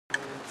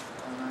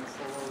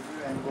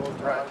can go to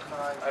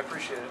archive. I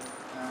appreciate it.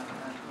 And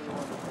even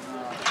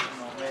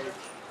make.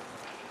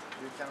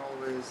 You can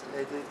always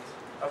edit.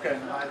 Okay.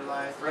 And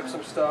highlight. Rip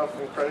some stuff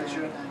and credit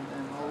you.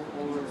 And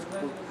always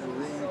put the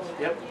link.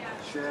 Yep.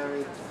 Share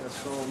it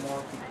so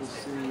more people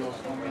see your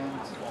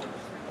comments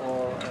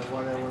or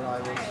whatever. I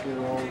was here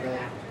all day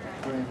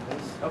doing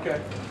this.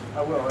 Okay.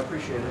 I will. I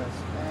appreciate it. Yes.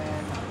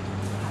 And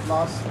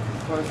last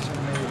question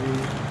maybe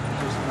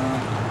just now.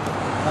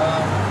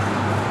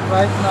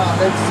 Right now,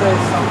 let's say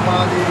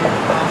somebody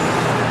comes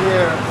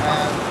here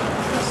and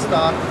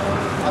start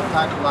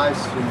attack live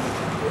stream,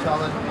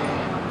 telling me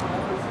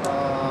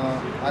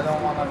I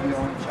don't want to be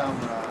on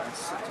camera,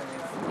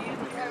 sitting in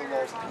the middle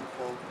of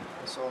people,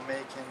 so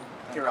making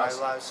my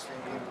live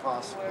stream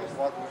impossible.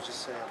 What would you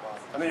say about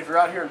it? I mean, if you're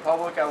out here in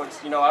public, I would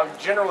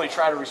generally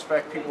try to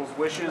respect people's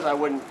wishes. I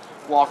wouldn't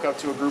walk up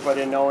to a group I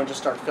didn't know and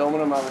just start filming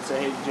them. I would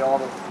say, hey, did y'all,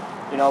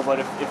 but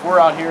if we're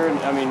out here, and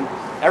I mean,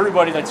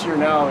 everybody that's here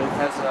now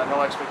has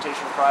no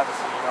expectation of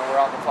privacy. We're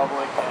out in the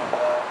public,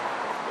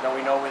 and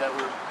we know that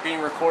we're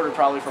being recorded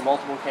probably from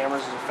multiple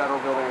cameras. There's a federal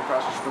building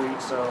across the street,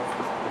 so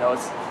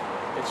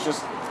it's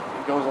just,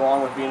 it goes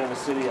along with being in the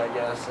city, I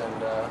guess.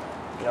 And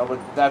with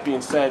that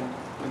being said,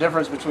 the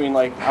difference between,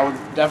 like, I would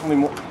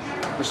definitely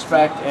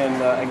respect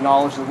and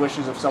acknowledge the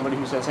wishes of somebody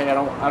who says, hey,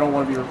 I don't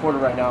want to be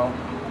recorded right now,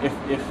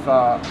 if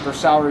their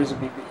salaries are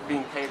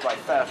being paid by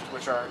theft,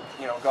 which are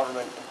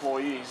government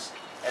employees,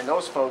 and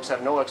those folks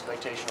have no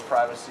expectation of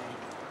privacy.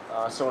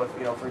 So if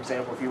for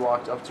example, if you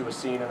walked up to a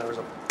scene and there was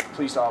a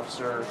police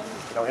officer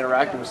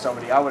interacting with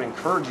somebody, I would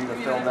encourage you to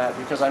film that,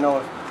 because I know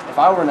if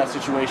I were in that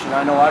situation,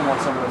 I know I'd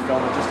want someone to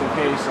film it just in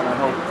case, and I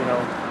hope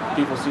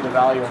people see the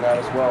value in that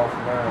as well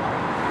from there.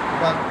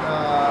 But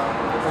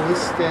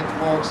police state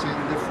works in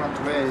different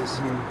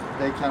ways.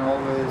 They can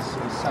always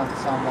send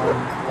someone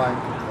like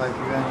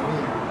you and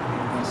me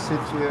and sit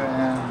here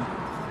and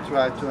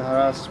try to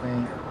harass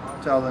me,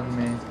 telling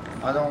me,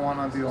 I don't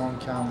want to be on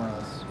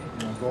cameras,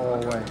 go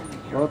away.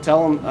 Well,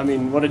 tell them, I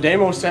mean, what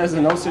Ademo says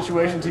in those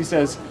situations, he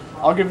says,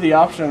 I'll give the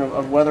option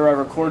of whether I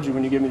record you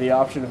when you give me the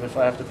option of if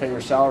I have to pay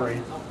your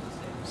salary.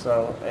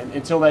 So, and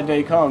until that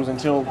day comes,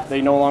 until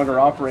they no longer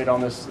operate on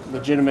this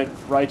legitimate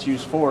right to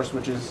use force,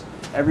 which is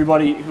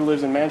everybody who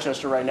lives in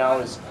Manchester right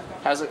now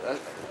has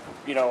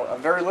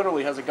very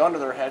literally has a gun to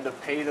their head to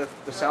pay the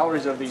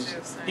salaries of these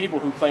people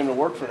who claim to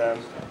work for them,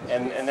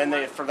 and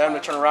then for them to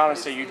turn around and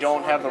say you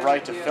don't have the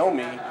right to film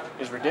me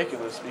is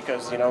ridiculous,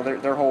 because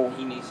their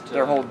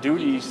whole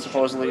duty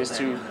supposedly is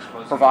to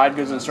provide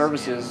goods and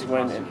services,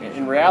 when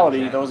in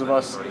reality those of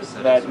us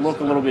that look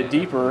a little bit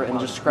deeper and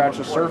just scratch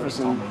the surface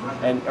or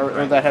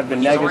that have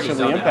been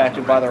negatively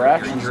impacted by their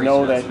actions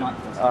know that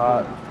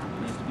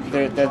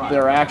that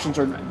their actions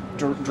are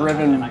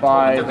driven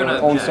by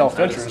their own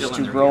self-interest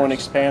to grow and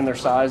expand their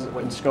size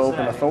and scope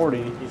and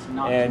authority,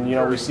 and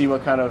we see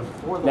what kind of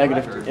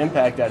negative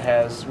impact that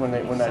has when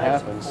that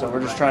happens. So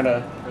we're just trying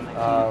to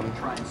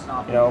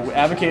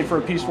advocate for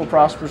a peaceful,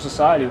 prosperous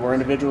society where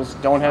individuals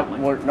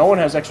where no one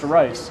has extra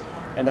rights,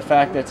 and the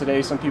fact that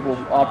today some people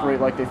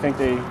operate like they think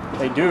they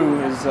do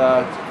is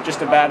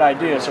just a bad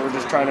idea. So we're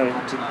just trying to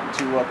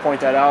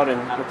point that out and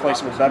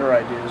replace it with better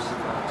ideas.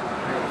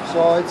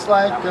 So it's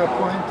like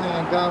pointing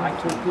a gun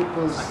to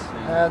people's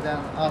head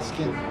and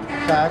asking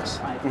tax,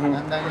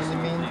 and then in the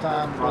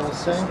meantime, those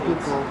same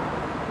people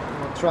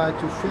try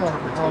to film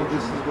how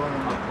this is going,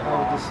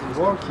 how this is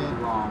working.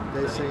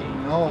 They say,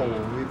 no,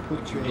 we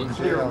put you in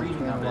jail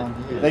 21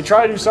 years. They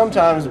try to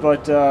sometimes,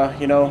 but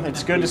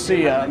it's good to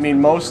see. I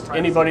mean,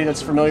 anybody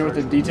that's familiar with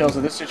the details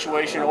of this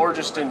situation, or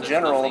just in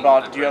general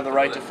about do you have the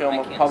right to film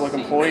a public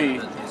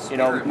employee,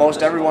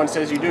 most everyone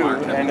says you do,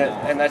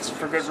 and that's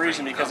for good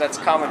reason, because that's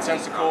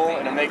commonsensical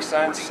and it makes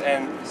sense.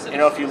 And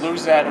if you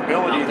lose that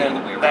ability,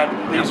 then that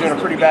leaves you in a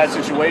pretty bad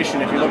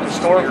situation. If you look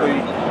historically,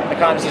 the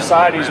kind of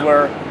societies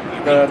where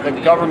the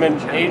government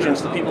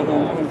agents, the people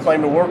who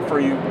claim to work for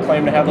you,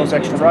 claim to have those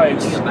extra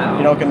rights,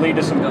 can lead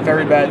to some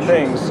very bad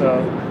things.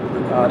 So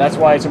that's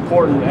why it's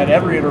important at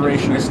every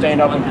iteration to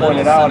stand up and point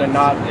it out, and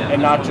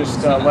not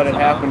just let it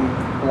happen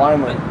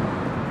blindly.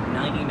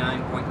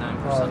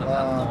 99.9% of that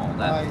law.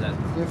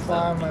 If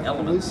I'm a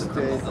police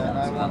state and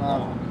I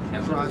want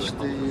to crush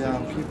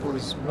the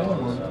people's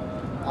movement,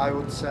 I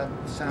would send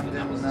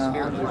in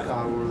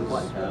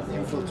undercovers,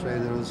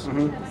 infiltrators,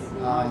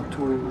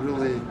 to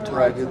really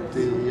target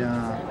the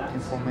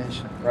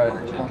information,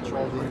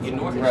 control the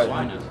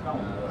information,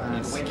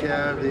 and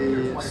scare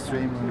the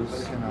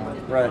streamers,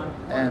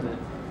 and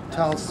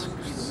tell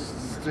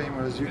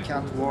streamers, you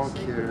can't work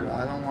here,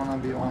 I don't want to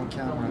be on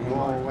camera, go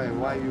away,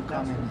 why are you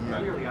coming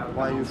here,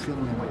 why are you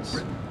filming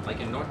us?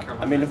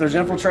 I mean, if there's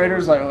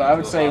infiltrators, I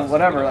would say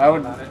whatever. I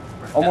would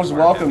almost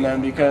welcome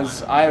them,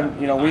 because I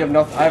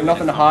have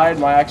nothing to hide.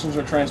 My actions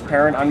are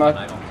transparent. I'm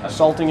not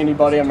assaulting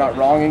anybody. I'm not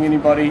wronging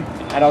anybody.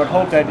 And I would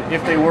hope that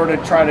if they were to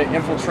try to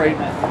infiltrate,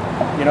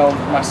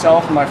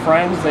 myself and my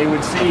friends, they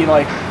would see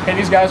hey,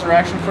 these guys are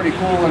actually pretty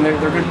cool and they're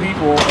good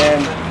people,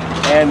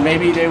 and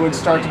maybe they would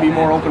start to be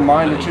more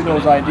open-minded to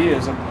those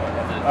ideas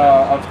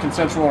of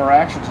consensual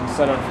interactions,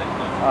 instead of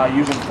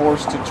using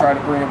force to try to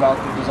bring about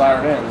the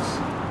desired ends.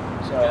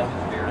 So,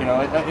 you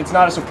know, it's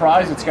not a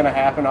surprise it's going to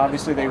happen.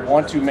 Obviously, they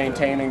want to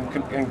maintain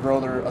and grow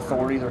their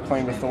authority, their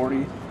claimed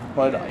authority.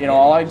 But, you know,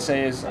 all I'd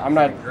say is I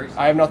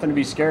have nothing to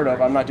be scared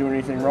of. I'm not doing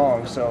anything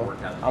wrong. So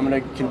I'm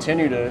going to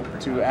continue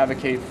to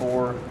advocate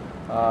for,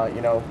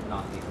 you know,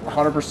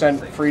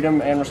 100%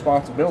 freedom and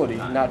responsibility,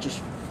 not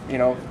just, you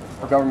know,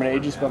 for government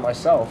agents, but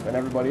myself and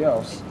everybody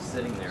else.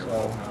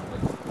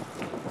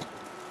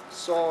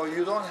 So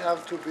you don't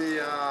have to be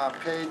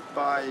paid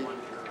by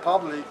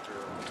public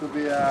to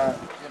be you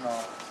know,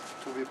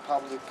 to be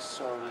public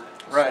servant.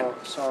 Right.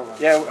 Servant.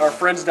 Yeah, our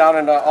friends down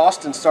in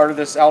Austin started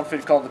this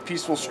outfit called the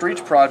Peaceful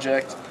Streets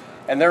Project,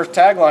 and their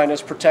tagline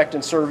is "Protect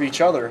and serve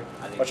each other,"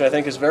 which I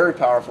think is very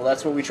powerful.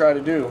 That's what we try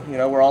to do. You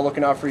know, we're all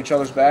looking out for each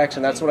other's backs,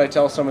 and that's what I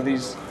tell some of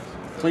these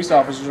police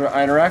officers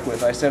I interact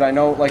with. I said, I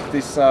know, like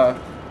this, the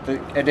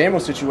Ademo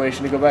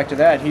situation, to go back to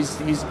that,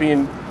 he's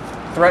being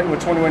threatened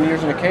with 21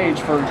 years in a cage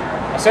for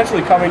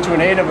essentially coming to an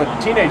aid of a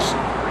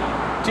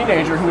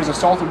teenager who is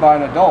assaulted by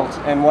an adult.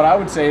 And what I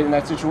would say in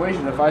that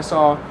situation, if I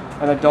saw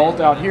an adult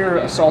out here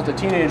assault a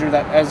teenager,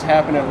 that as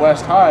happened at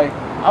West High,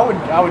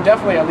 I would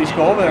definitely at least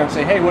go over there and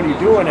say, hey, what are you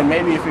doing? And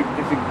maybe if it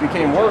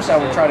became worse, I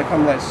would try to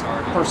come to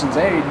that person's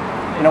aid.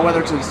 You know,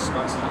 whether it's a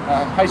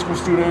high school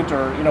student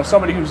or, you know,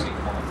 somebody who's,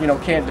 you know,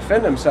 can't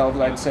defend themselves,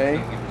 I'd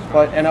say.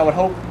 And I would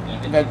hope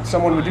that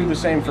someone would do the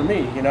same for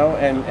me, you know,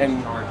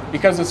 and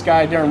because this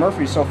guy, Darren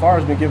Murphy, so far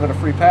has been given a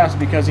free pass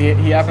because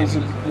he happens to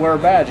wear a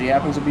badge, he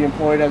happens to be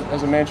employed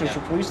as a Manchester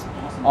police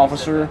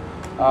officer,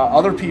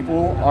 other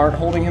people aren't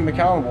holding him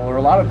accountable, or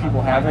a lot of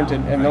people haven't,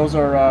 and those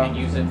are,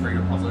 you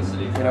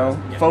know,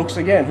 folks,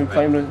 again, who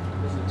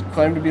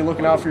claim to be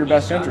looking out for your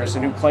best interests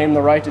and who claim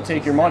the right to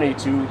take your money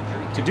to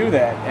do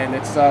that, and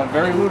it's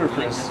very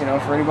ludicrous, you know,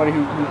 for anybody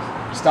who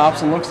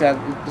stops and looks at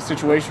the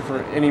situation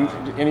for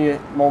any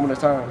moment of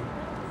time.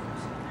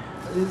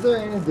 Is there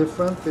any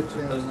difference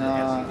between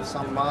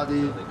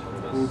somebody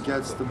who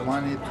gets the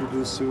money to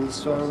do civil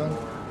servant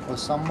or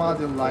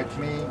somebody like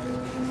me?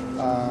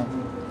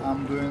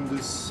 I'm doing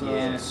this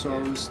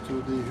service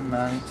to the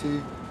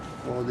humanity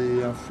or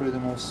the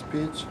freedom of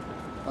speech,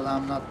 but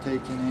I'm not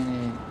taking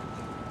any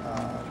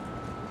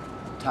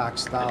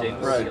tax dollars.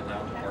 Right.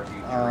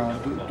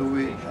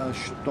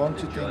 Don't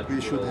you think we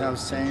should have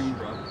same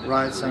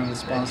rights and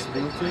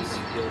responsibilities?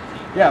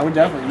 Yeah, we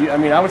definitely. I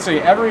mean, I would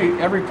say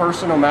every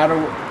person, no matter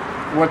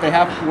where they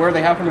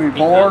happen to be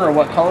born, or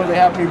what color they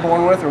happen to be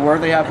born with, or where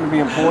they happen to be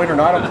employed or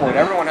not employed,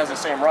 everyone has the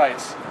same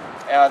rights.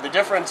 The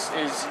difference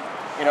is,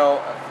 you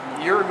know,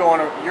 you're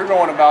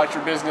going about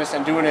your business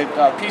and doing it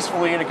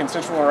peacefully in a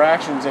consensual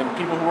interactions, and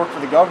people who work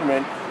for the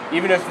government,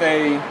 even if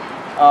they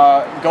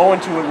go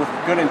into it with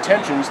good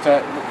intentions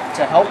to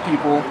help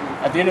people,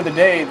 at the end of the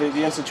day,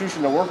 the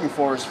institution they're working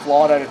for is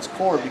flawed at its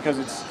core because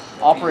it's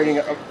operating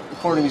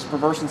according to these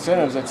perverse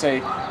incentives that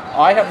say,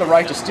 I have the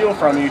right to steal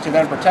from you to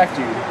then protect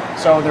you.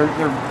 So they're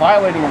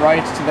violating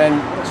rights to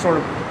then sort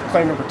of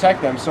claim to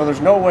protect them. So there's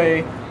no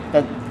way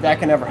that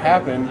can ever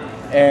happen.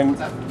 And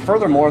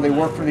furthermore, they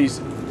work for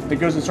the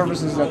goods and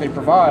services that they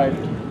provide.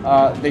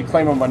 They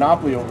claim a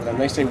monopoly over them.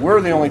 They say,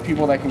 we're the only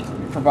people that can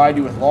provide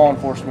you with law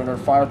enforcement or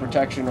fire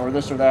protection or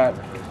this or that.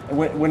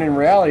 When in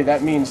reality,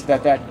 that means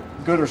that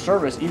good or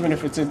service, even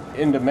if it's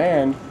in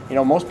demand, you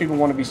know, most people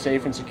want to be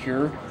safe and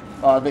secure.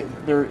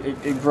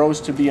 It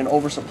grows to be an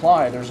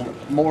oversupply. There's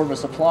more of a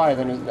supply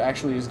than it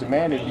actually is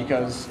demanded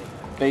because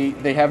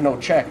they have no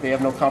check, they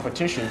have no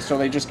competition, so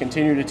they just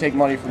continue to take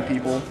money from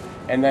people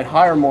and then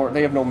hire more.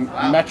 They have no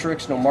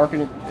metrics, no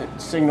marketing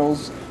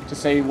signals to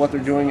say what they're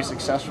doing is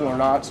successful or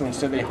not, so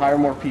instead they hire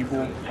more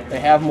people,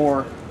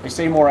 they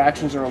say more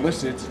actions are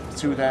illicit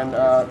to then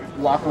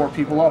lock more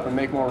people up and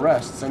make more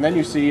arrests. And then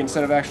you see,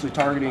 instead of actually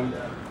targeting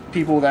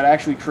people that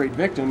actually create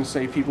victims,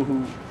 say people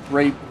who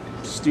rape,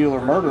 steal,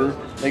 or murder,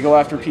 they go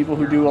after people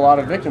who do a lot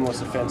of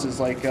victimless offenses,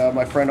 like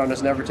my friend on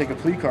his Never Take a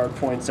Plea card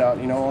points out.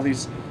 You know, all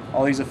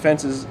these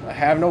offenses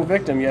have no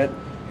victim yet,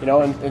 you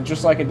know, and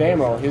just like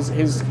Ademo,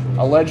 his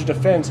alleged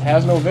offense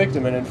has no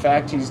victim, and in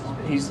fact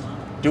he's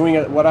doing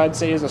what I'd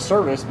say is a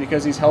service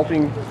because he's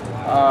helping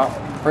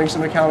bring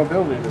some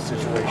accountability to the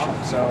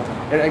situation. So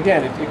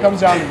again, it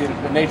comes down to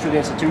the nature of the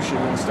institution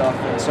and stuff,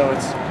 and so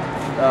it's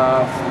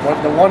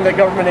the one that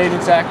government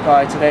agents act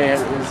by today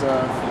is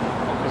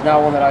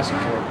not one that I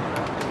support.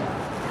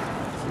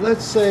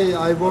 Let's say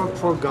I work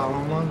for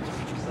government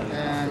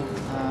and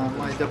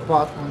my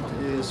department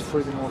is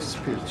freedom of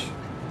speech.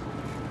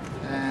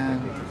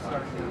 And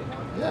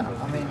yeah,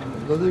 I mean,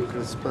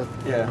 ludicrous, but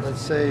yeah,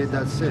 let's say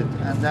that's it.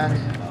 And then